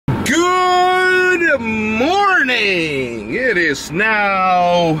morning! It is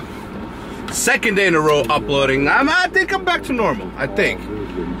now second day in a row uploading. I think I'm back to normal. I think.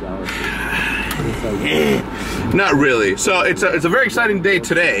 Not really. So it's a very exciting day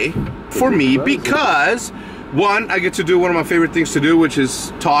today for me because one, I get to do one of my favorite things to do, which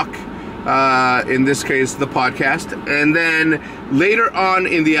is talk. In this case, the podcast. And then later on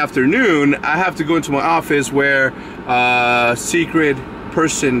in the afternoon, I have to go into my office where a secret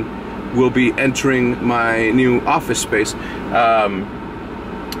person will be entering my new office space.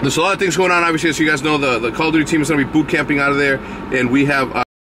 There's a lot of things going on, obviously, as you guys know. The Call of Duty team is going to be boot camping out of there, and we have,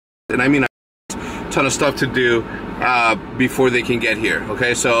 and I mean a ton of stuff to do before they can get here.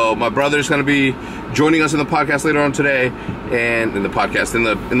 Okay, so my brother's going to be joining us in the podcast later on today, and in the podcast, in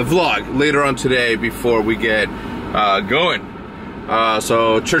the vlog later on today before we get going.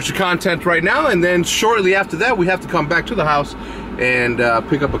 So church of content right now, and then shortly after that, we have to come back to the house and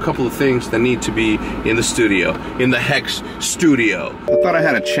pick up a couple of things that need to be in the studio, in the HECZ studio. I thought I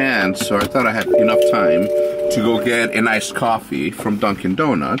had a chance, or I thought I had enough time to go get an iced coffee from Dunkin'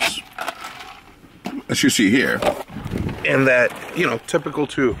 Donuts, as you see here. And that, you know, typical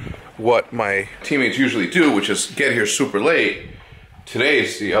to what my teammates usually do, which is get here super late.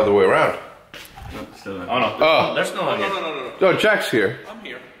 Today's the other way around. No, still not. Oh no, they're still not here. No, Jack's here. I'm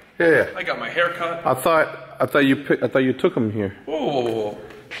here. Yeah. I got my hair cut. I thought you took him here. Whoa.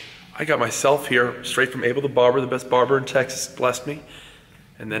 I got myself here straight from Abel the barber, the best barber in Texas, blessed me.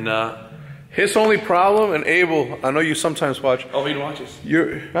 And then his only problem, and Abel, I know you sometimes watch. Oh, he watches.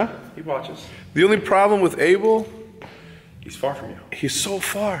 He watches. The only problem with Abel, he's far from you. He's so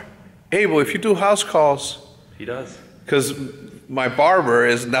far. Abel, if you do house calls. He does. Because my barber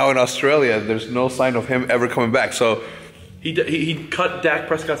is now in Australia. There's no sign of him ever coming back. So he cut Dak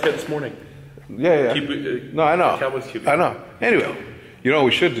Prescott's head this morning. Yeah. No, I know. Cowboys QB. I know. Anyway, you know what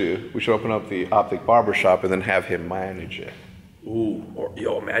we should do? We should open up the Optic Barber Shop and then have him manage it. Ooh,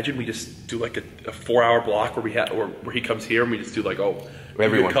 or imagine we just do like a 4-hour block where he comes here and we just do like,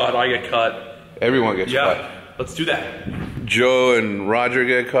 everyone get cut, I get cut. Everyone gets cut. Yeah, let's do that. Joe and Roger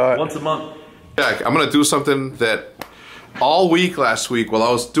get cut. Once a month. Yeah, I'm gonna do something that all week last week while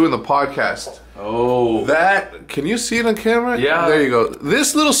I was doing the podcast. Oh. That, can you see it on camera? Yeah. There you go.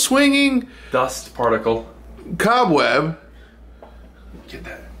 This little swinging dust particle. Cobweb. Get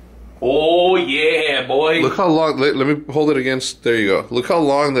that. Oh yeah, boy. Look how long, let me hold it against, there you go. Look how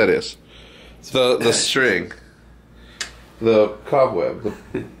long that is. The string. The cobweb.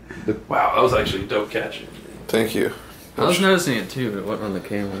 Wow, that was actually a dope catch. Thank you. I was noticing it too, but it wasn't on the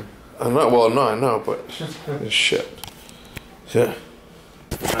camera. I'm not, well, no, I know, but shit. Yeah.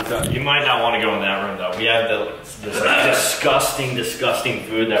 You might not want to go in that room though. We have this like disgusting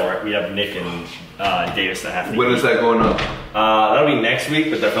food that we have Nick and Davis that have to eat. When is that going up? That'll be next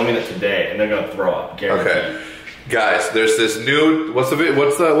week, but they're filming it today, and they're gonna throw up. Guaranteed. Okay, guys, there's this new. What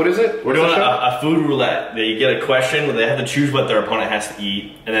is it? We're doing a food roulette. They get a question where they have to choose what their opponent has to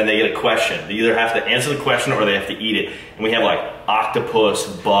eat, and then they get a question. They either have to answer the question or they have to eat it. And we have like octopus,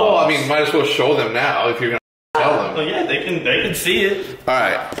 bugs. Well, I mean, might as well show them now if you're gonna tell them. Oh yeah, they can see it. All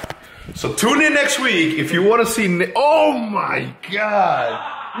right. So tune in next week if you want to see. Oh my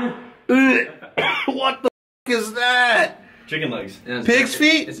God! What the f is that? Chicken legs. Yeah, Pig's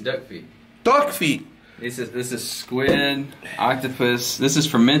feet? It's duck feet. Duck feet. This is squid, octopus. This is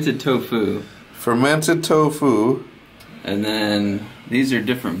fermented tofu. Fermented tofu. And then these are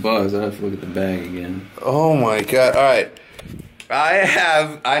different bugs. I have to look at the bag again. Oh my God! All right, I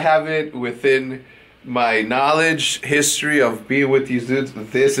have it within my knowledge history of being with these dudes.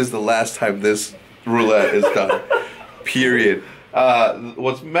 This is the last time this roulette is done. Period.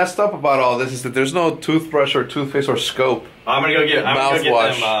 What's messed up about all this is that there's no toothbrush or toothpaste or scope. I'm gonna go get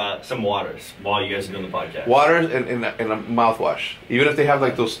mouthwash. them some waters while you guys are doing the podcast. Water and a mouthwash. Even if they have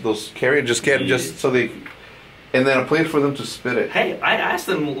like those carrier, just so they. And then a place for them to spit it. Hey, I asked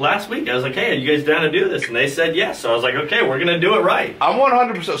them last week. I was like, "Hey, are you guys down to do this?" And they said yes. So I was like, "Okay, we're gonna do it right." I'm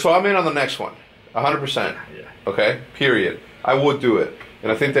 100%. So I'm in on the next one. 100%. Yeah. Okay. Period. I would do it.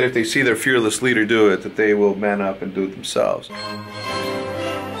 And I think that if they see their fearless leader do it, that they will man up and do it themselves.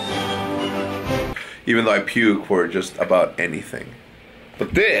 Even though I puke for just about anything.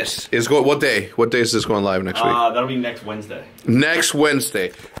 But this is going, what day? What day is this going live next week? That'll be next Wednesday. Next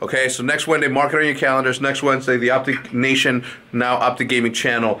Wednesday. Okay, so next Wednesday, mark it on your calendars. Next Wednesday, the Optic Nation, now Optic Gaming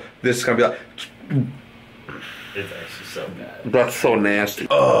channel. This is going to be like... It's actually so bad. That's so nasty.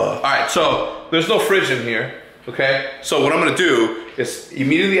 Alright, so there's no fridge in here. Okay, so what I'm gonna do is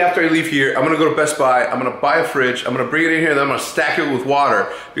immediately after I leave here, I'm gonna go to Best Buy, I'm gonna buy a fridge, I'm gonna bring it in here, and then I'm gonna stack it with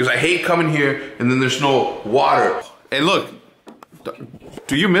water because I hate coming here and then there's no water. And look,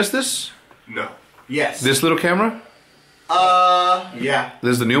 do you miss this? No. Yes. This little camera? Yeah.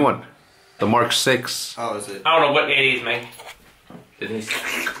 This is the new one. The Mark 6. Oh, is it? I don't know what 80s, man. Did he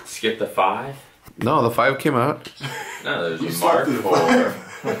skip the 5? No, the 5 came out. No, there's You a slept Mark through the 4.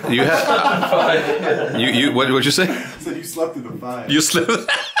 5. You had you what'd you say? I said you slept through the 5. You slept.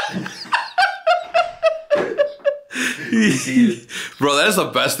 Bro, that's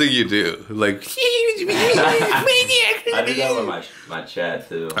the best thing you do. Like, I did that with my chat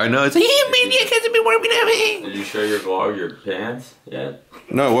too. I know. It's like, maniac hasn't been working at me. Did you show your vlog your pants yet?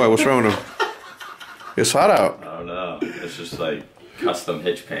 No, what? What's wrong with him? It's hot out. I don't know. It's just like custom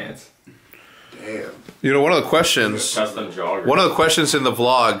hitch pants. Damn. You know, one of the questions. Custom jogger. One of the questions in the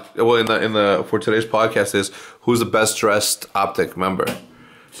vlog, well, in the for today's podcast is who's the best dressed Optic member?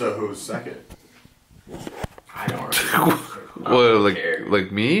 So who's second? I don't really. Well, care.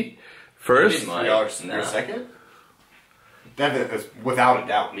 like me first. Maybe Y'all Mike. are Nah. second? That is without a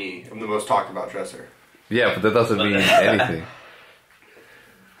doubt me. I'm the most talked about dresser. Yeah, but that doesn't mean anything,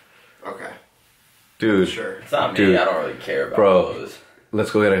 Okay. dude. Sure. It's not me. Dude. I don't really care about Bro. clothes. Let's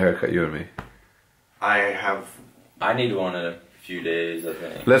go get a haircut, you and me. I have. I need one in a few days, I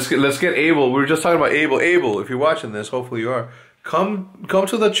think. Let's get Abel. We were just talking about Abel. Abel, if you're watching this, hopefully you are. Come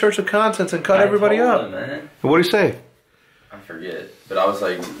to the Church of Contents and cut everybody told up. him, man. What do you say? I forget. But I was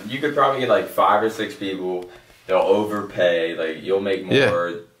like, you could probably get like 5 or 6 people. They'll overpay. Like, you'll make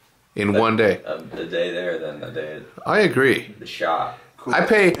more In one day. a day there than a day I agree. at the shop. Cool. I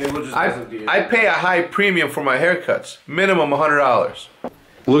pay Abel just doesn't do I pay a high premium for my haircuts. Minimum $100.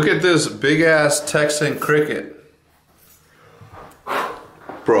 Look at this big ass Texan cricket.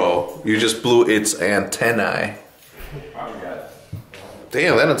 Bro, you just blew its antennae.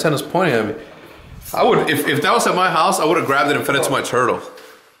 Damn, that antenna's pointing at me. I would if that was at my house, I would have grabbed it and fed it to my turtle.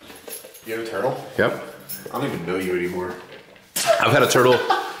 You have a turtle? Yep. I don't even know you anymore. I've had a turtle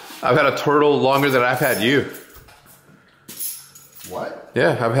longer than I've had you. What?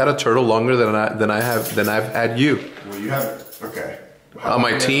 Yeah, I've had a turtle longer than I've had you. Well, you haven't. Okay. On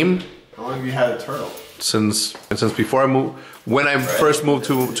my team, How long have you had a turtle? since before I moved, when I first moved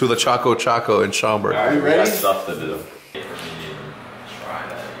to the Chaco in Schaumburg. Alright, we ready? got stuff to do.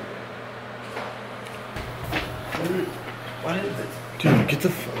 What is it? Dude, get the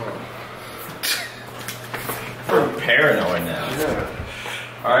phone. We're paranoid now. Yeah.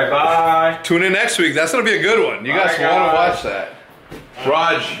 Alright, bye. Tune in next week. That's gonna be a good one. You guys Bye, want to guys. watch that?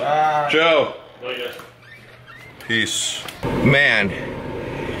 Raj, Bye. Joe, peace. Man,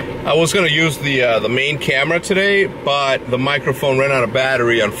 I was gonna use the main camera today, but the microphone ran out of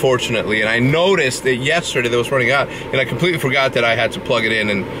battery, unfortunately, and I noticed that yesterday that it was running out, and I completely forgot that I had to plug it in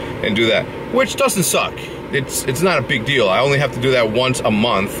and do that, which doesn't suck. It's not a big deal. I only have to do that once a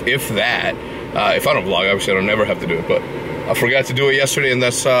month, if that. If I don't vlog, obviously I don't never have to do it, but I forgot to do it yesterday, and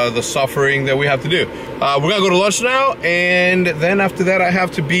that's the suffering that we have to do. We're gonna go to lunch now, and then after that I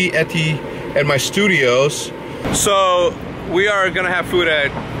have to be at my studios. So we are gonna have food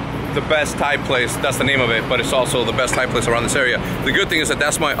at the best Thai place. That's the name of it, but it's also the best Thai place around this area. The good thing is that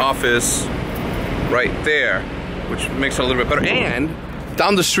that's my office right there, which makes it a little bit better. And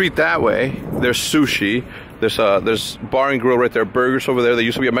down the street that way, there's sushi. There's bar and grill right there, burgers over there. There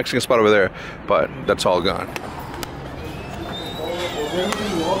used to be a Mexican spot over there, but that's all gone.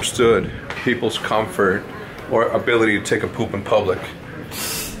 Understood people's comfort or ability to take a poop in public.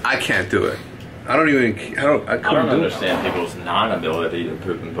 I can't do it. I couldn't I don't do it. understand people's non-ability to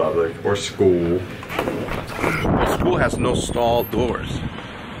poop in public or school. Well, school has no stall doors,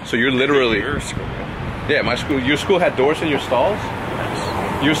 so you're literally. Your school. Yeah, my school. Your school had doors in your stalls.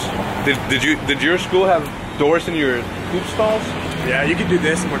 Did your school have doors in your poop stalls? Yeah, you can do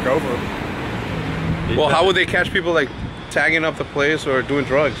this and look over them. Well, how would they catch people like tagging up the place or doing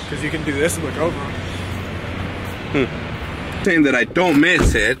drugs? Because you can do this and look over them. Saying that I don't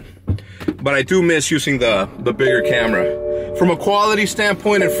miss it, but I do miss using the bigger camera. From a quality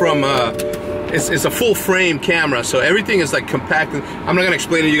standpoint and from it's a full frame camera, so everything is like compact. I'm not gonna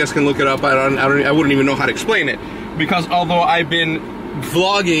explain it. You guys can look it up. I wouldn't even know how to explain it, because although I've been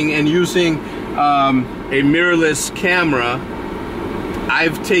vlogging and using a mirrorless camera,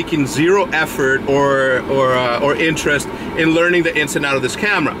 I've taken zero effort or interest in learning the ins and out of this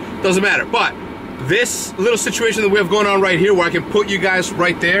camera. Doesn't matter. But this little situation that we have going on right here, where I can put you guys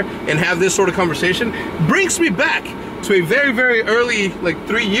right there and have this sort of conversation, brings me back to a very, very early, like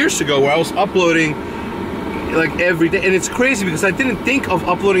 3 years ago, where I was uploading like every day. And it's crazy because I didn't think of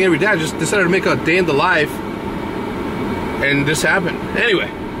uploading every day. I just decided to make a day in the life, and this happened. Anyway,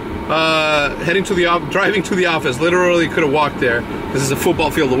 driving to the office. Literally could have walked there. This is a football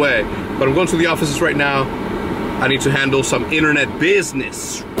field away, but I'm going to the offices right now. I need to handle some internet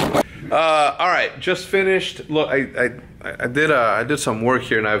business. All right, just finished. Look, I did some work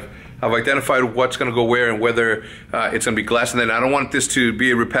here, and I've identified what's going to go where and whether it's going to be glass. And then I don't want this to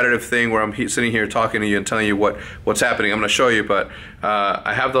be a repetitive thing where I'm sitting here talking to you and telling you what's happening. I'm going to show you, but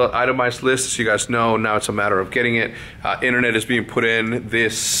I have the itemized list, so you guys know. Now it's a matter of getting it. Internet is being put in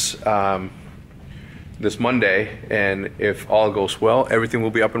this this Monday, and if all goes well, everything will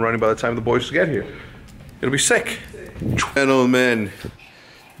be up and running by the time the boys get here. It'll be sick. Gentlemen,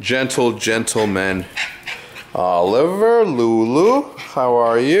 gentlemen. Oliver, Lulu, how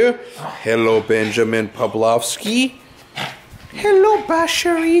are you? Hello, Benjamin Pavlovsky. Hello,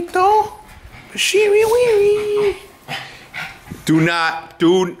 Basharito. Bashiri weary. Do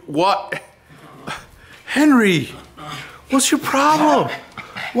what? Henry, what's your problem?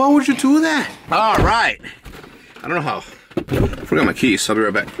 Why would you do that? All right. I don't know how. I forgot my keys. I'll be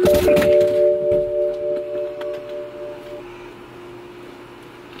right back.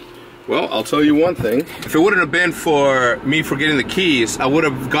 Well, I'll tell you one thing. If it wouldn't have been for me forgetting the keys, I would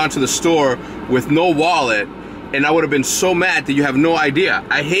have gone to the store with no wallet, and I would have been so mad that you have no idea.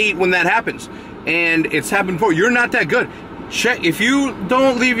 I hate when that happens, and it's happened before. You're not that good. Check, if you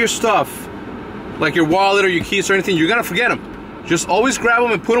don't leave your stuff, like your wallet or your keys or anything, you're gonna forget them. Just always grab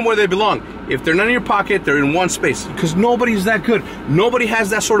them and put them where they belong. If they're not in your pocket, they're in one space, because nobody's that good. Nobody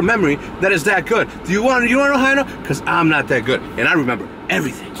has that sort of memory that is that good. Do you want to know how I know? Because I'm not that good, and I remember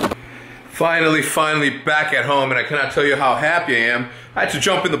everything. Finally back at home, and I cannot tell you how happy I am. I had to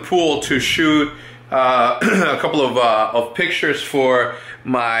jump in the pool to shoot a couple of pictures for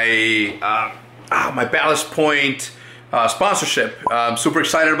my my Ballast Point sponsorship. I'm super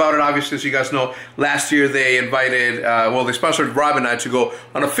excited about it. Obviously, as you guys know, last year they invited, they sponsored Rob and I to go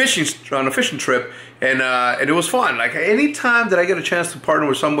on a fishing trip, and it was fun. Like, anytime that I get a chance to partner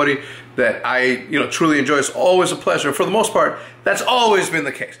with somebody that I truly enjoy, it's always a pleasure. For the most part, that's always been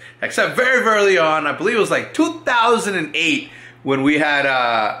the case. Except very early on, I believe it was like 2008 when we had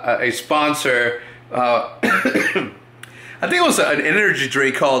a sponsor. I think it was an energy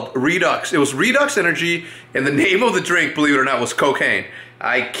drink called Redux. It was Redux Energy, and the name of the drink, believe it or not, was cocaine.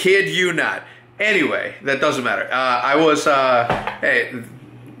 I kid you not. Anyway, that doesn't matter. Hey,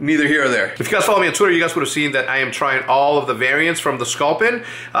 neither here or there. If you guys follow me on Twitter, you guys would have seen that I am trying all of the variants from the Sculpin.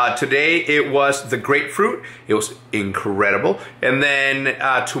 Today it was the grapefruit. It was incredible. And then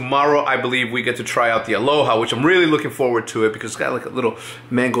tomorrow, I believe we get to try out the Aloha, which I'm really looking forward to it because it's got like a little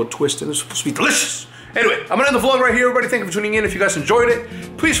mango twist and it's supposed to be delicious. Anyway, I'm gonna end the vlog right here. Everybody, thank you for tuning in. If you guys enjoyed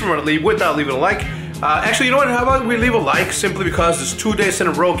it, please remember to leave without leaving a like. Actually, you know what? How about we leave a like simply because it's 2 days in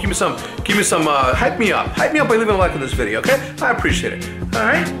a row. Give me some, hype me up. Hype me up by leaving a like on this video, okay? I appreciate it. All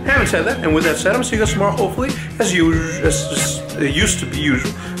right, having said that, and with that said, I'm gonna see you guys tomorrow, hopefully, as usual, as it used to be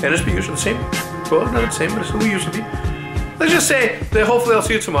usual. And it's be usual, the same. Well, not the same, but it's who we used to be. Let's just say that hopefully I'll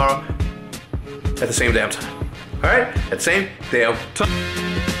see you tomorrow at the same damn time. All right, at the same damn time.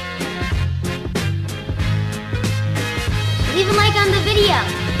 Leave a like on the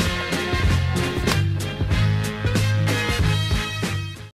video.